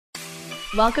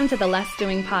Welcome to the Less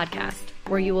Doing podcast,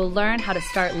 where you will learn how to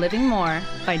start living more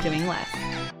by doing less.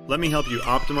 Let me help you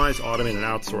optimize, automate, and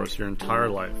outsource your entire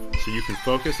life so you can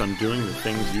focus on doing the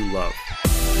things you love.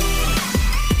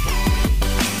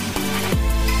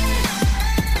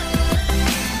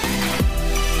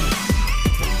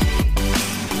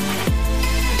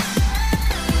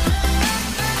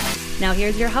 Now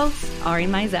here's your host, Ari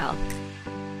Meisel.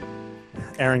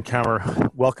 Aaron Kemmer,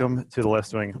 welcome to the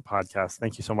Less Doing podcast.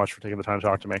 Thank you so much for taking the time to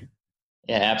talk to me.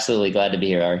 Yeah, absolutely. Glad to be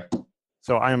here, Ari.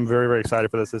 So I am very, very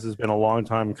excited for this. This has been a long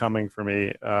time coming for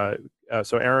me.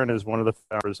 So Aaron is one of the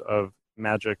founders of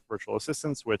Magic Virtual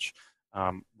Assistants, which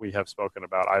we have spoken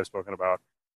about. I have spoken about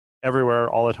everywhere,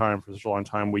 all the time for such a long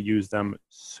time. We use them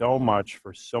so much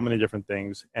for so many different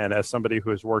things. And as somebody who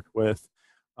has worked with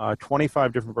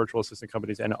 25 different virtual assistant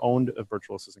companies and owned a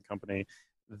virtual assistant company,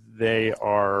 they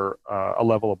are a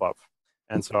level above.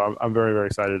 And so I'm very, very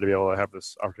excited to be able to have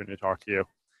this opportunity to talk to you.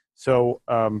 So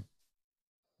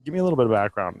give me a little bit of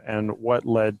background and what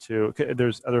led to, are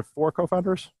there 4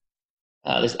 co-founders?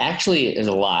 There's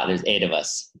a lot. There's 8 of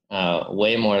us,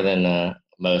 way more than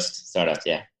most startups,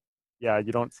 yeah. Yeah,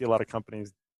 you don't see a lot of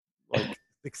companies like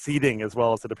succeeding as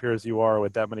well as it appears you are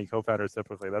with that many co-founders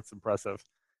typically. That's impressive.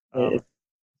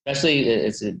 Especially,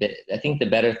 I think the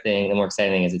better thing, the more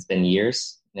exciting thing is it's been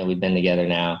years. We've been together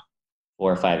now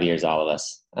 4 or 5 years, all of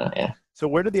us. Yeah. So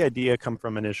where did the idea come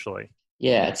from initially?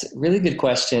 Yeah, it's a really good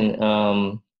question.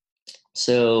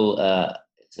 So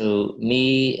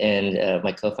me and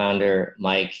my co-founder,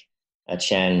 Mike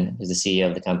Chen, who's the CEO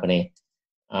of the company,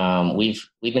 we've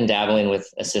been dabbling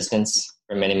with assistants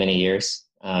for many, many years.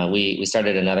 We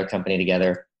started another company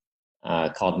together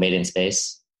called Made in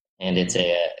Space. And it's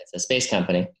a space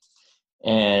company.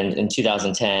 And in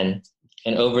 2010,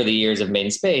 and over the years of Made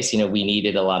in Space, we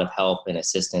needed a lot of help and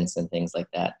assistance and things like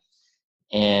that.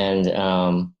 And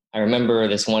I remember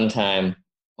this one time,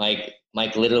 Mike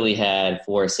literally had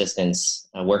 4 assistants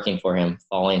working for him,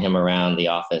 following him around the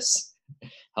office,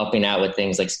 helping out with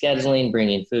things like scheduling,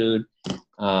 bringing food.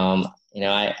 I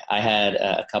had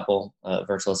a couple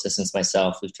virtual assistants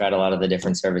myself. We've tried a lot of the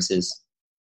different services.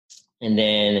 And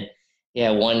then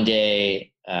one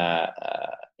day,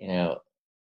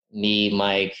 me,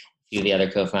 Mike, a few of the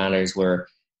other co-founders were,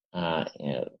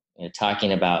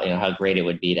 talking about, how great it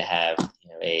would be to have,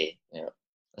 a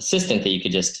assistant that you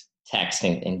could just text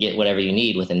and get whatever you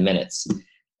need within minutes.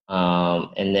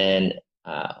 And then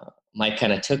Mike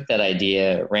kind of took that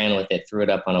idea, ran with it, threw it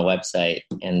up on a website,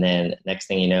 and then next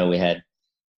thing you know, we had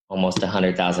almost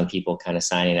 100,000 people kind of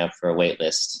signing up for a wait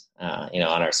list, on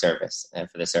our service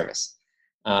for the service.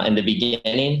 In the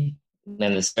beginning,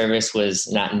 then the service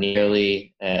was not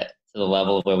nearly to the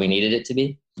level of where we needed it to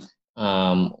be.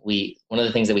 One of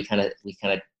the things that we kind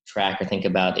of track or think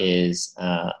about is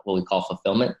what we call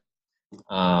fulfillment.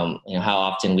 How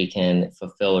often we can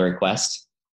fulfill a request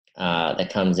that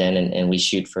comes in, and we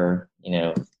shoot for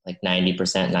like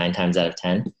 90%, 9 times out of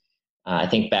 10. I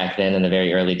think back then in the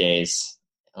very early days,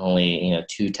 only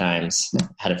 2 times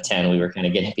out of 10 we were kind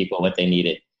of getting people what they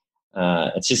needed.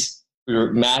 It's just we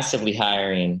were massively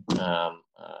hiring,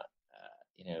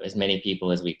 as many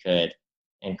people as we could,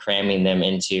 and cramming them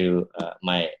into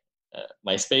my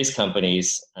space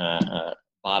company's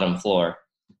bottom floor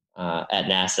at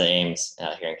NASA Ames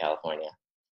here in California.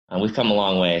 We've come a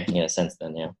long way, since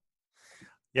then. Yeah.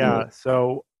 Yeah.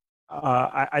 So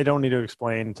I don't need to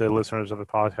explain to listeners of the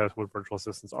podcast what virtual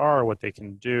assistants are, what they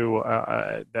can do.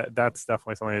 That's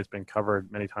definitely something that's been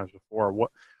covered many times before.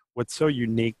 What's so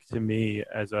unique to me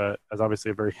as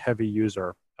obviously a very heavy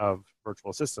user of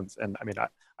virtual assistants, and I mean, I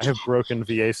have broken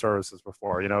VA services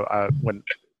before. When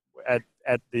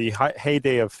at the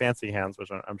heyday of Fancy Hands, which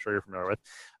I'm sure you're familiar with,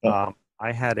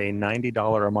 I had a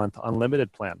 $90 a month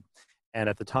unlimited plan, and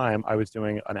at the time, I was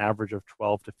doing an average of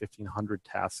 1,200 to 1,500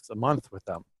 tasks a month with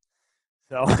them.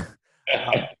 So,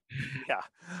 I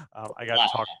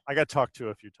got talked to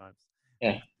a few times.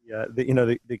 Yeah. Yeah,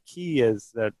 the key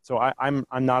is that, so I'm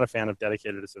not a fan of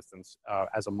dedicated assistants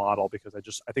as a model, because I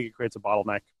think it creates a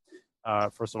bottleneck,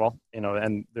 first of all,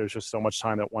 and there's just so much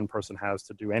time that one person has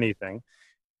to do anything.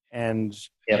 And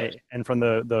and from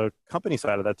the company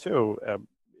side of that too, a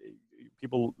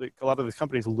lot of these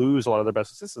companies lose a lot of their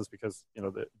best assistants because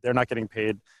they're not getting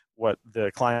paid what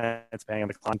the client's paying,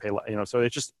 and the client pay, so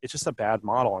it's just a bad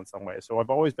model in some ways. So I've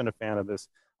always been a fan of this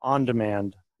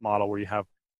on-demand model where you have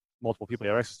multiple people you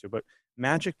have access to, but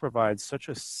Magic provides such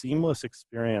a seamless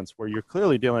experience where you're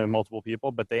clearly dealing with multiple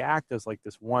people, but they act as like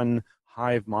this one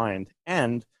hive mind,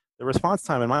 and the response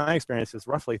time in my experience is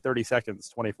roughly 30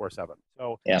 seconds, 24/7.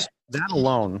 So that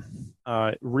alone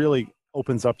really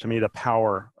opens up to me the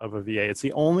power of a VA. It's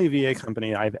the only VA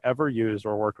company I've ever used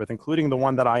or worked with, including the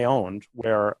one that I owned,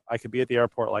 where I could be at the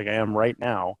airport like I am right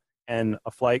now, and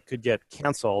a flight could get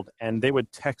canceled, and they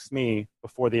would text me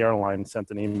before the airline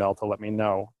sent an email to let me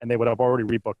know, and they would have already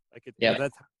rebooked. Yeah.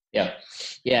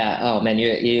 Yeah. Oh man,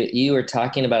 you were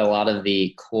talking about a lot of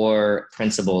the core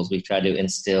principles we've tried to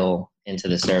instill into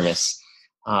the service.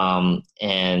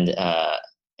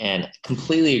 And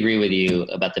completely agree with you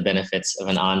about the benefits of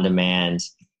an on-demand,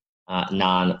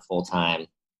 non-full-time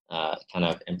kind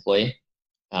of employee.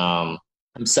 I'm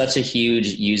such a huge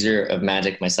user of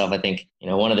Magic myself. I think,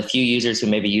 one of the few users who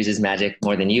maybe uses Magic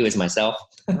more than you is myself.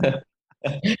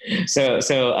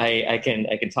 So I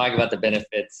can talk about the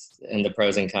benefits and the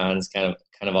pros and cons kind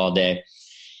of all day.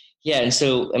 Yeah. And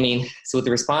so, so with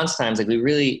the response times, like we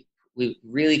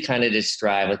really kind of just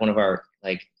strive, like one of our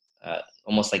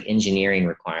almost like engineering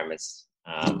requirements.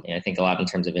 And I think a lot in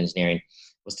terms of engineering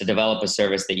was to develop a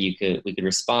service that we could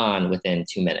respond within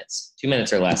 2 minutes. 2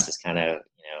 minutes or less is kind of,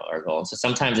 our goal. So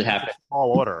sometimes it happens.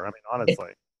 Tall order.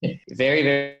 Honestly. Very,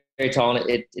 very, very tall. And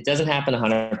it doesn't happen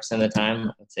 100% of the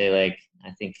time. I'd say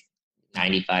I think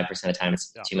 95% of the time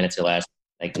it's 2 minutes or less,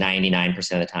 like 99%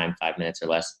 of the time, 5 minutes or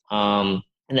less. And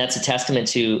that's a testament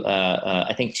to,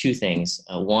 I think, two things.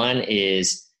 One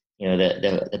is,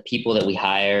 the people that we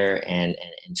hire and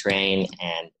train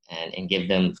and give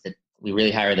them we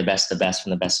really hire the best from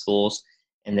the best schools,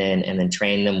 and then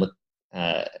train them with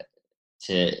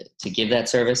to give that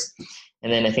service.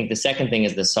 And then I think the second thing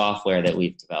is the software that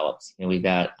we've developed. We've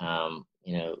got a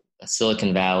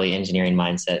Silicon Valley engineering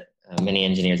mindset, many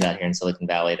engineers out here in Silicon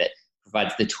Valley that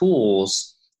provides the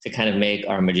tools to kind of make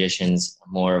our magicians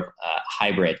more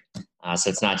hybrid. So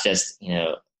it's not just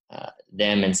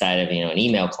them inside of an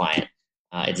email client.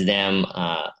 It's them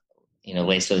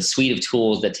laced with a suite of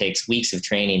tools that takes weeks of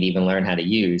training to even learn how to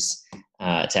use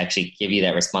to actually give you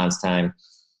that response time.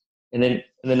 And then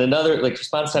another,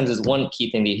 response times is one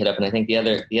key thing that you hit up, and I think the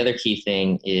other key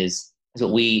thing is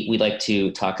what we like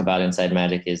to talk about inside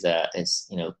Magic is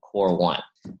core one.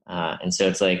 And so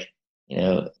it's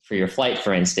for your flight,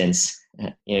 for instance,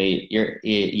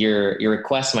 your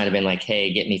request might have been like,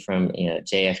 hey, get me from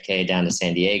JFK down to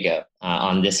San Diego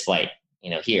on this flight,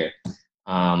 here.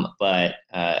 But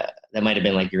that might have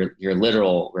been like your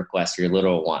literal request, or your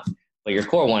literal one. But your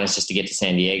core one is just to get to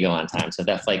San Diego on time. So if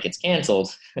that flight gets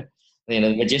canceled,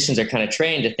 the magicians are kind of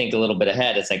trained to think a little bit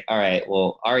ahead. It's like, all right,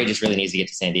 well, Ari just really needs to get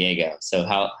to San Diego. So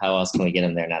how else can we get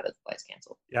him there now that the flight's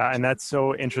canceled? Yeah, and that's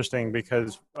so interesting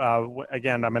because,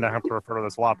 again, I'm going to have to refer to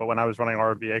this a lot, but when I was running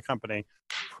our VA company,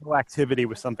 proactivity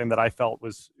was something that I felt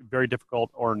was very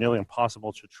difficult or nearly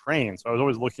impossible to train. So I was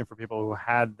always looking for people who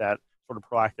had that sort of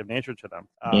proactive nature to them.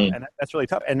 And that's really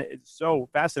tough. And it's so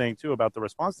fascinating too about the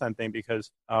response time thing,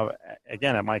 because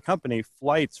again, at my company,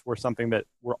 flights were something that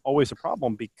were always a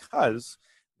problem because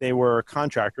they were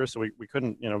contractors. So we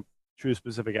couldn't, choose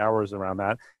specific hours around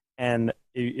that. And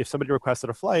if somebody requested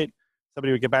a flight,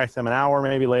 somebody would get back to them an hour,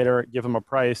 maybe later, give them a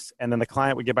price. And then the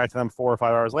client would get back to them 4 or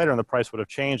 5 hours later and the price would have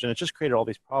changed. And it just created all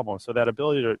these problems. So that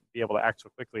ability to be able to act so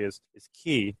quickly is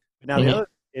key. But now the other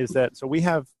is that, so we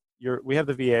have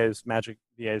the VAs, Magic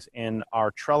VAs, in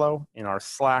our Trello, in our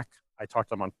Slack. I talk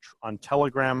to them on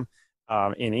Telegram,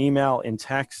 in email, in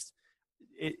text.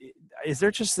 Is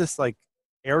there just this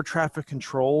air traffic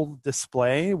control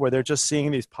display where they're just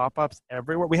seeing these pop-ups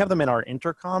everywhere? We have them in our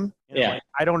intercom.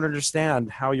 I don't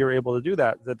understand how you're able to do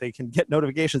that they can get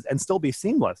notifications and still be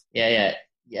seamless. Yeah.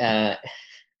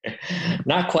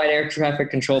 Not quite air traffic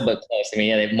control, but close. They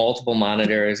have multiple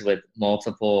monitors with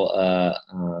multiple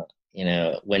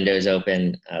windows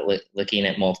open, looking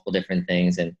at multiple different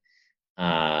things. And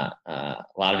a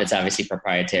lot of it's obviously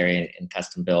proprietary and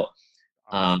custom built.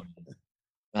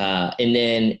 And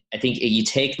then I think you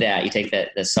take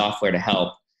the software to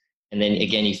help, and then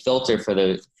again, you filter for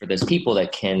those people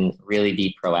that can really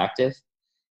be proactive.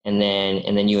 And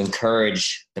then you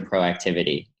encourage the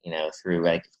proactivity,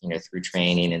 through through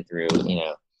training and through,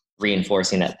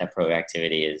 reinforcing that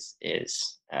proactivity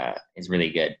is really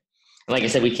good. And like I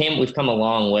said, we've come a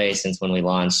long way since when we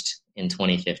launched in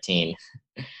 2015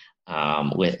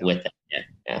 with that.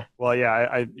 Yeah. Well,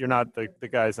 yeah, you're not the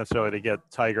guys necessarily to get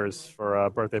tigers for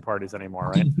birthday parties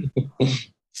anymore, right?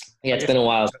 Yeah, it's been a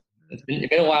while. It's been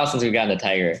a while since we've gotten a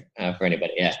tiger for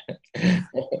anybody. Yeah.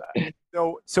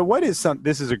 So what is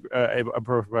this is a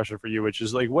perfect question for you, which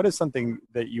is what is something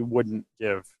that you wouldn't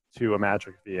give to a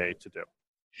Magic VA to do?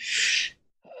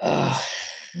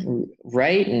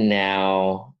 Right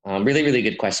now, really, really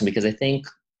good question, because I think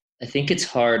it's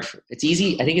hard. It's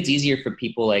easy. I think it's easier for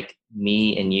people like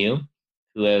me and you,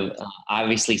 who have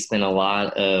obviously spent a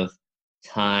lot of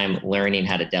time learning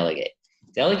how to delegate.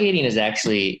 delegating is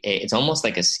actually, it's almost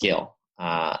like a skill.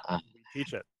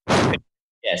 Teach it.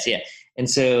 Yes, yeah. And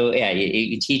so, yeah,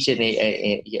 you teach it.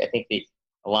 And I think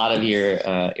a lot of your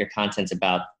content's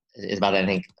about that. I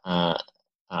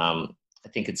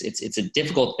think it's a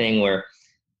difficult thing where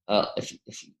if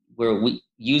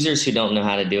users who don't know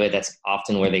how to do it, that's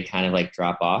often where they kind of like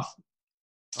drop off.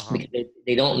 Because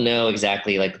they don't know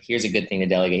exactly, like, here's a good thing to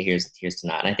delegate, here's to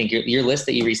not. And I think your list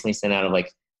that you recently sent out of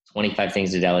like 25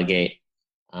 things to delegate,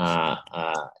 yeah,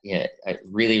 a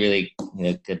really, really,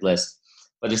 good list.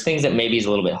 But there's things that maybe is a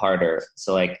little bit harder.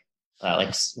 So like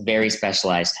very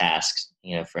specialized tasks,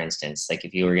 for instance, like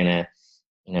if you were gonna,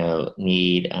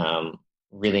 need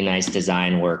really nice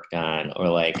design work done, or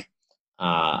like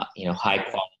high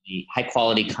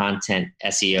quality content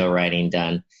SEO writing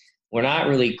done. We're not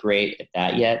really great at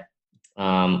that yet.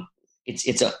 It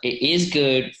is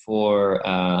good for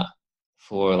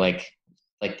like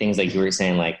things like you were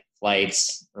saying, like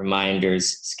flights,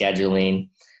 reminders, scheduling,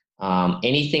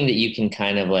 anything that you can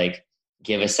kind of like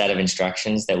give a set of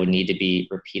instructions that would need to be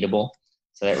repeatable.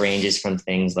 So that ranges from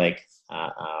things like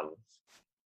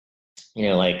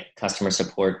like customer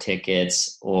support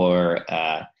tickets, or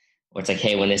it's like,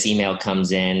 hey, when this email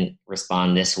comes in,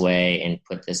 respond this way and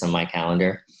put this on my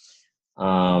calendar.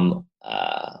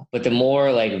 But the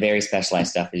more like very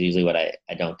specialized stuff is usually what I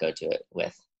don't go to it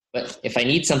with. But if I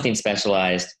need something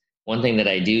specialized, one thing that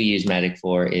I do use Magic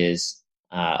for is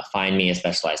find me a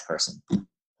specialized person.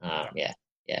 Yeah.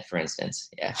 For instance,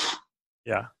 yeah.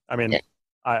 Yeah, I mean,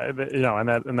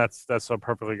 and that's a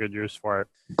perfectly good use for it.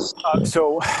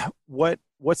 So,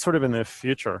 what's sort of in the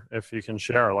future, if you can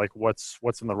share, like what's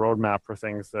in the roadmap for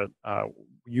things that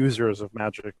users of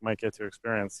Magic might get to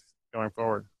experience going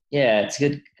forward? Yeah, it's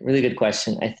a really good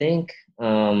question. I think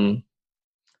so.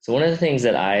 One of the things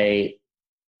that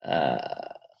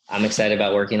I'm excited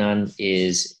about working on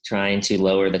is trying to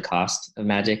lower the cost of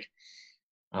Magic.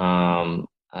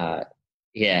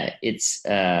 It's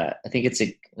I think it's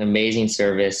an amazing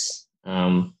service.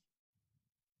 And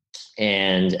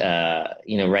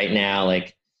right now,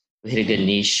 like, we hit a good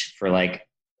niche for like,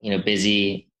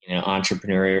 busy,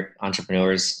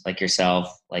 entrepreneurs like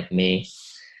yourself, like me.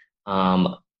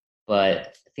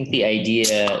 But I think the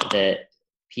idea that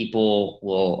people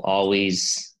will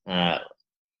always,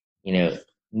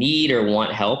 need or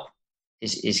want help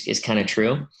is kind of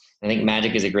true. I think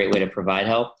Magic is a great way to provide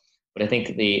help, but I think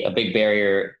a big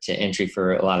barrier to entry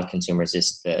for a lot of consumers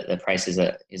is the price is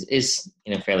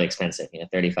fairly expensive,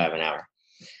 $35 an hour.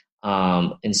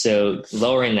 And so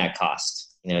lowering that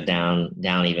cost,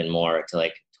 down even more to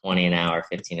like 20 an hour,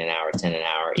 15 an hour, 10 an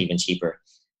hour, even cheaper.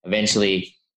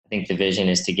 Eventually, I think the vision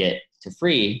is to get to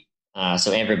free,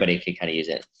 so everybody could kind of use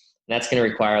it. And that's going to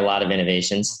require a lot of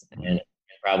innovations and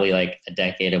probably like a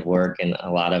decade of work and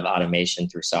a lot of automation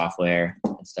through software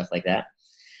and stuff like that.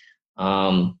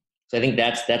 So I think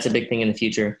that's a big thing in the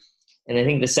future. And I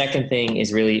think the second thing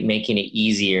is really making it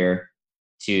easier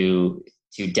to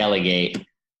delegate,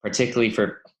 particularly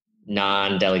for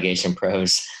non-delegation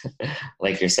pros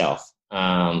like yourself.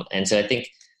 And so I think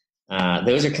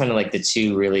those are kind of like the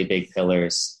two really big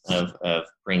pillars of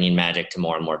bringing Magic to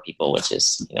more and more people, which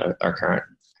is our current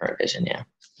vision. Yeah.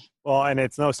 Well, and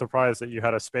it's no surprise that you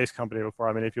had a space company before.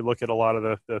 I mean, if you look at a lot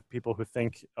of the people who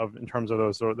think of in terms of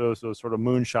those sort of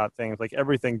moonshot things, like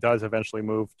everything does eventually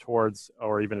move towards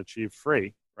or even achieve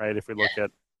free, right? If we look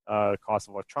at cost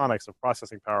of electronics, of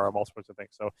processing power, of all sorts of things.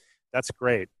 So that's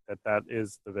great that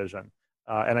is the vision.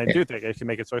 And I do think it can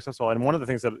make it so successful. And one of the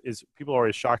things that is, people are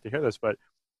always shocked to hear this, but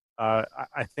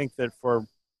I think that for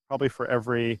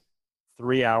every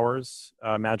 3 hours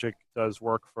Magic does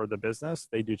work for the business,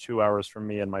 they do 2 hours for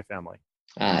me and my family.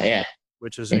 Yeah.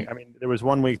 Which is, I mean, there was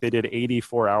one week they did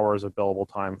 84 hours of billable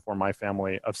time for my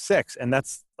family of 6. And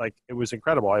that's like, it was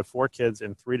incredible. I have 4 kids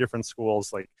in 3 different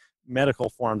schools, like medical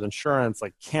forms, insurance,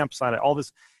 like campsite, all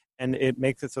this. And it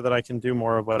makes it so that I can do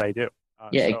more of what I do.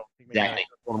 So exactly.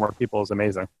 One more people is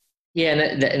amazing. Yeah.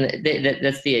 And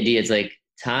that's the idea. It's like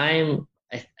time,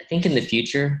 I think in the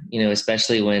future,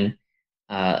 especially when,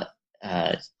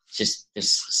 just there's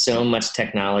so much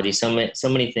technology, so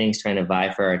many things trying to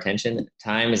vie for our attention.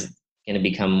 Time is going to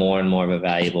become more and more of a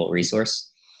valuable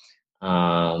resource.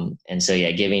 And so,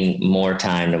 yeah, giving more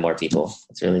time to more people.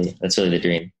 That's really the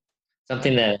dream.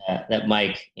 Something that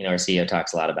Mike, our CEO,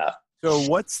 talks a lot about. So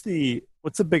what's the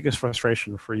biggest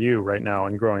frustration for you right now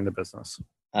in growing the business?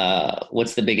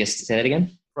 What's the biggest, say that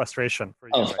again? Frustration for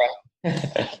you.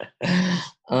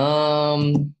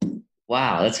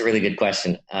 Wow, that's a really good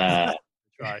question.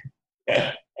 Try.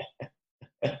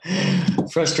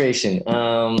 Frustration.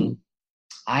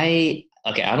 I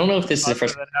okay, I don't know if this is the Other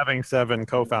first. than having 7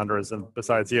 co-founders and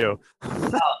besides you.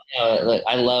 Look,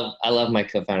 I love my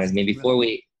co-founders. I mean, before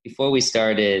we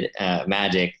started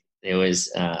Magic, there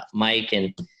was Mike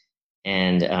and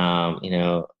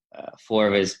 4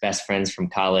 of his best friends from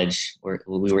college.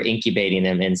 We were incubating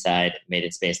them inside Made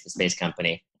in Space, the space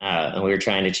company, and we were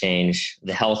trying to change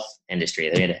the health industry.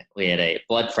 We had a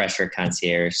blood pressure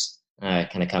concierge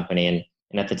kind of company, and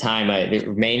at the time, the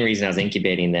main reason I was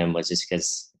incubating them was just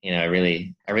because I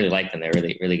really liked them. They're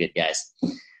really good guys.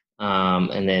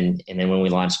 And then when we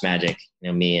launched Magic,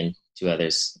 me and 2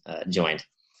 others joined.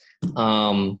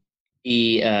 I'd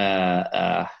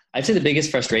say the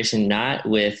biggest frustration, not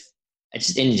with,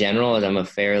 just in general, is I'm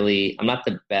not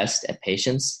the best at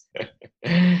patience.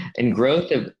 And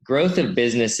growth of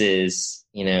businesses,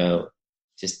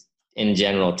 just in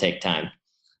general take time.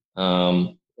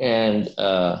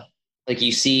 Like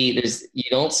you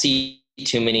don't see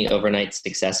too many overnight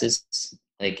successes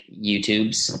like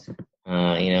YouTube's,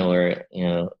 where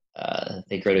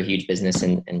they grow to a huge business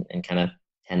in kind of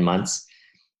 10 months.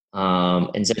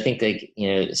 And so I think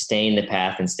staying the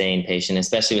path and staying patient,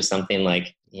 especially with something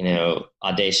like,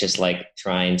 audacious, like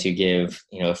trying to give,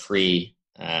 a free,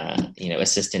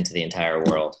 assistant to the entire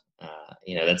world.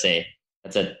 That's a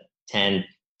 10,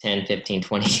 15,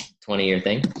 20 year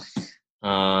thing.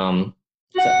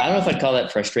 So I don't know if I'd call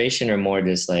that frustration or more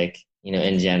just like,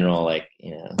 in general, like,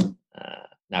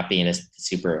 not being a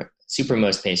super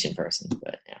most patient person,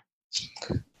 but yeah.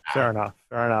 Fair enough.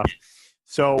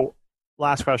 So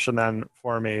last question then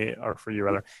for me, or for you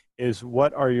rather, is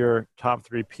what are your top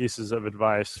 3 pieces of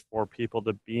advice for people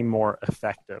to be more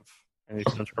effective? And you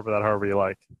can interpret that however you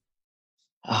like.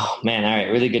 Oh man. All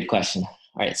right. Really good question.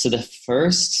 All right. So the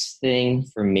first thing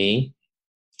for me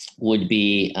would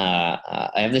be,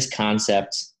 I have this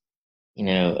concept,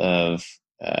 of,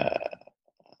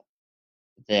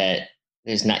 that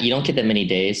you don't get that many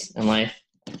days in life.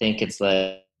 I think it's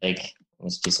like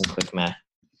let's do some quick math.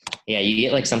 Yeah, you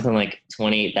get like something like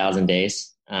 28,000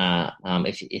 days.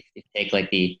 If you take like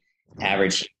the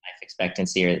average life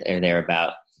expectancy or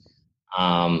thereabout.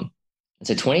 So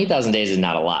 28,000 days is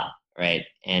not a lot, right?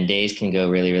 And days can go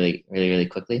really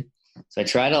quickly. So I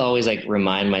try to always like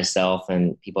remind myself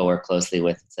and people I work closely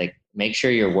with, it's like, make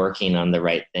sure you're working on the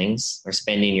right things or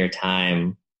spending your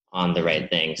time on the right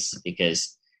things,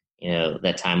 because,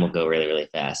 that time will go really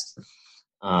fast.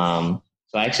 So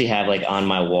I actually have like on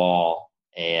my wall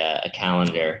a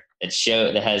calendar that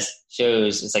shows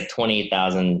it's like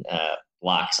 28,000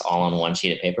 blocks all on one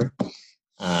sheet of paper.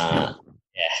 Yeah,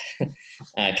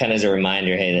 kind of as a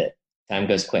reminder, hey, that time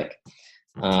goes quick.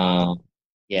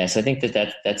 Yeah, so I think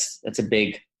that's a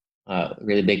big,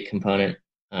 really big component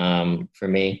for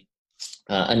me.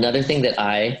 Another thing that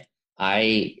I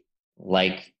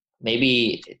like,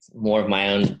 maybe it's more of my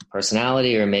own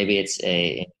personality, or maybe it's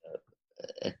a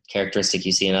characteristic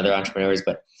you see in other entrepreneurs,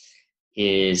 but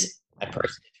is I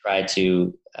personally try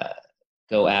to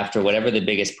go after whatever the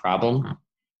biggest problem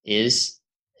is,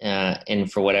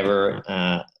 and for whatever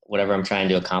I'm trying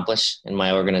to accomplish in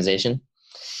my organization,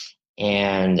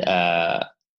 and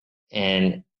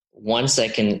once I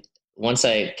can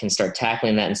start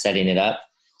tackling that and setting it up,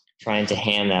 trying to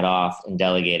hand that off and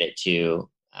delegate it to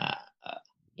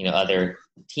other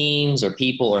teams or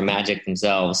people or Magic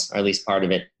themselves, or at least part of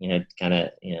it, to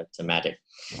Magic.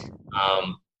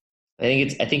 I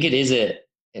think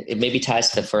it maybe ties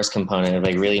to the first component of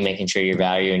like really making sure you're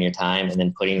valuing your time, and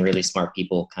then putting really smart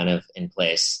people kind of in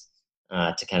place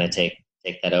to kind of take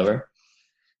that over.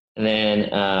 And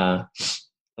then I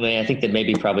think that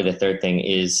maybe probably the third thing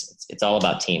is it's all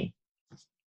about team.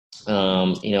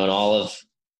 In all of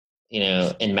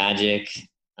in Magic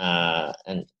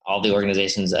and all the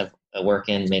organizations I work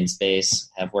in, Made in Space,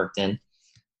 have worked in,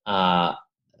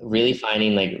 really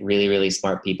finding like really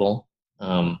smart people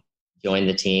join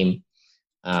the team,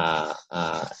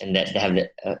 and that have the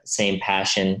same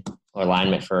passion or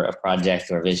alignment for a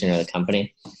project or a vision of the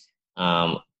company.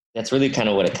 That's really kind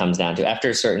of what it comes down to. After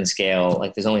a certain scale,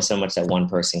 like there's only so much that one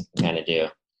person can kind of do.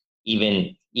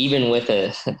 Even with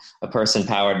a person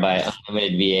powered by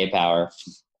unlimited VA power,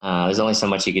 there's only so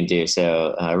much you can do.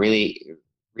 So really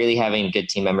having good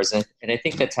team members. And I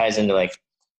think that ties into like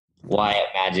why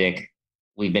at Magic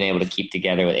we've been able to keep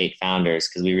together with 8 founders,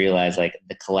 because we realize like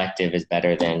the collective is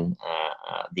better than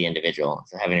the individual.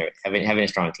 So having a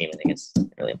strong team, I think is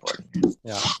really important.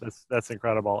 Yeah, that's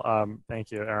incredible.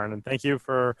 Thank you, Aaron, and thank you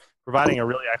for providing a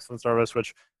really excellent service,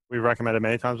 which we've recommended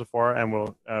many times before, and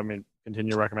we'll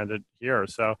continue to recommend it here.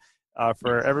 So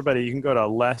for everybody, you can go to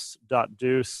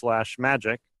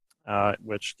less.do/magic,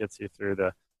 which gets you through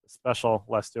the special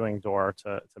less doing door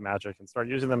to Magic, and start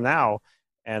using them now.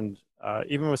 And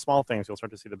even with small things, you'll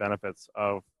start to see the benefits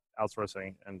of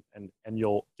outsourcing, and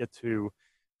you'll get to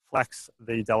flex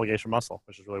the delegation muscle,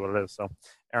 which is really what it is. So,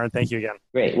 Aaron, thank you again.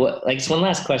 Great. Well, like, just one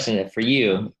last question for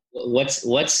you.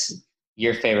 What's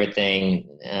your favorite thing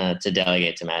to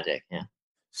delegate to Magic? Yeah.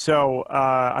 So,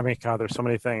 I mean, God, there's so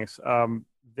many things.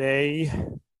 They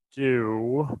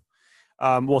do.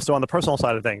 Well, so on the personal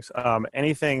side of things,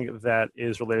 anything that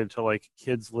is related to like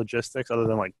kids logistics, other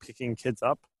than like picking kids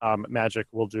up, Magic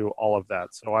will do all of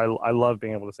that. So I love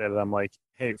being able to say to them like,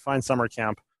 hey, find summer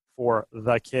camp for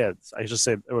the kids. I just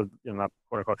say, not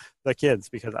quote unquote, the kids,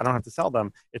 because I don't have to tell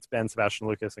them it's Ben, Sebastian,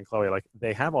 Lucas, and Chloe. Like,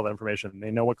 they have all that information.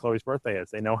 They know what Chloe's birthday is.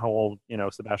 They know how old,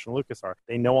 Sebastian and Lucas are.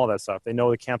 They know all that stuff. They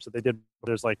know the camps that they did.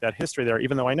 There's like that history there,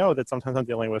 even though I know that sometimes I'm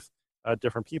dealing with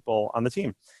different people on the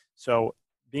team. So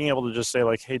being able to just say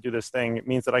like, hey, do this thing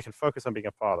means that I can focus on being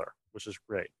a father, which is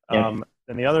great. Yeah.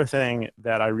 And the other thing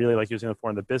that I really like using it for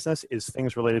in the business is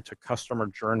things related to customer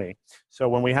journey. So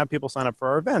when we have people sign up for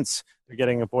our events, they're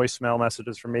getting a voicemail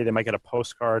messages from me. They might get a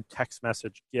postcard, text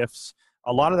message, gifts.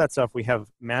 A lot of that stuff we have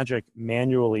Magic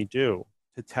manually do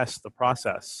to test the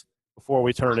process before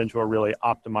we turn it into a really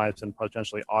optimized and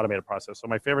potentially automated process. So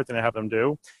my favorite thing to have them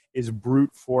do is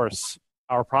brute force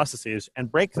our processes and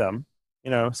break them,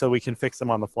 so we can fix them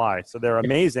on the fly. So they're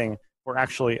amazing.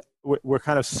 We're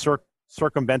kind of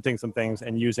circumventing some things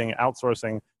and using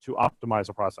outsourcing to optimize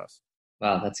a process.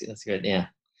 Wow, that's good. Yeah,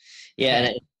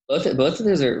 and both of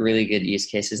those are really good use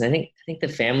cases. I think the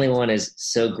family one is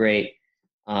so great.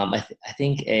 I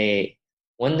think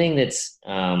one thing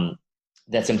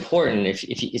that's important if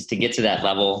is to get to that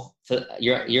level. So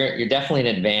you're definitely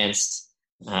an advanced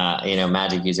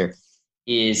Magic user.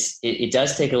 Is it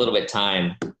does take a little bit of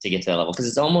time to get to that level, because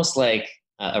it's almost like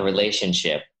a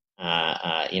relationship.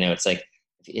 It's like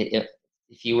if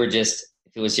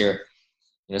it was your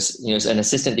an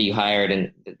assistant that you hired,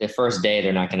 and the first day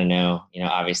they're not going to know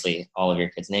obviously all of your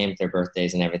kids' names, their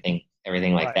birthdays, and everything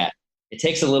like right. That. It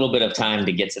takes a little bit of time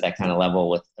to get to that kind of level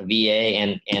with a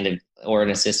VA or an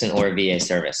assistant or a VA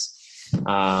service.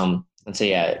 And so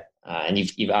and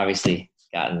you've obviously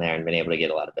gotten there and been able to get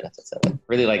a lot of benefits of it.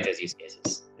 Really like those use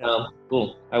cases. Cool.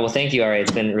 All right, well, thank you. All right, it's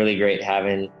been really great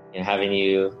having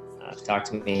you talk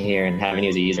to me here and having you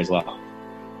as a user as well.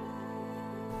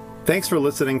 Thanks for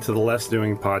listening to the Less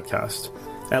Doing podcast.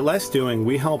 At Less Doing,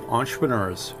 we help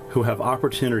entrepreneurs who have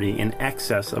opportunity in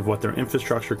excess of what their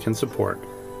infrastructure can support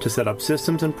to set up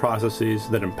systems and processes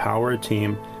that empower a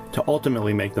team to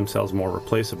ultimately make themselves more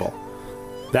replaceable.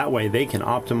 That way, they can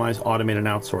optimize, automate, and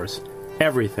outsource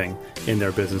everything in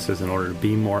their businesses in order to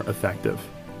be more effective.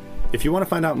 If you want to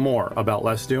find out more about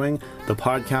Less Doing, the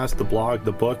podcast, the blog,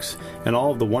 the books, and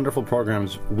all of the wonderful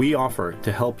programs we offer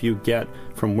to help you get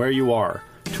from where you are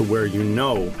to where you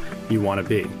want to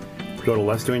be, go to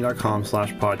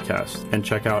lessdoing.com/podcast and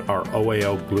check out our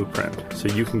OAO blueprint so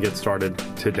you can get started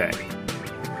today.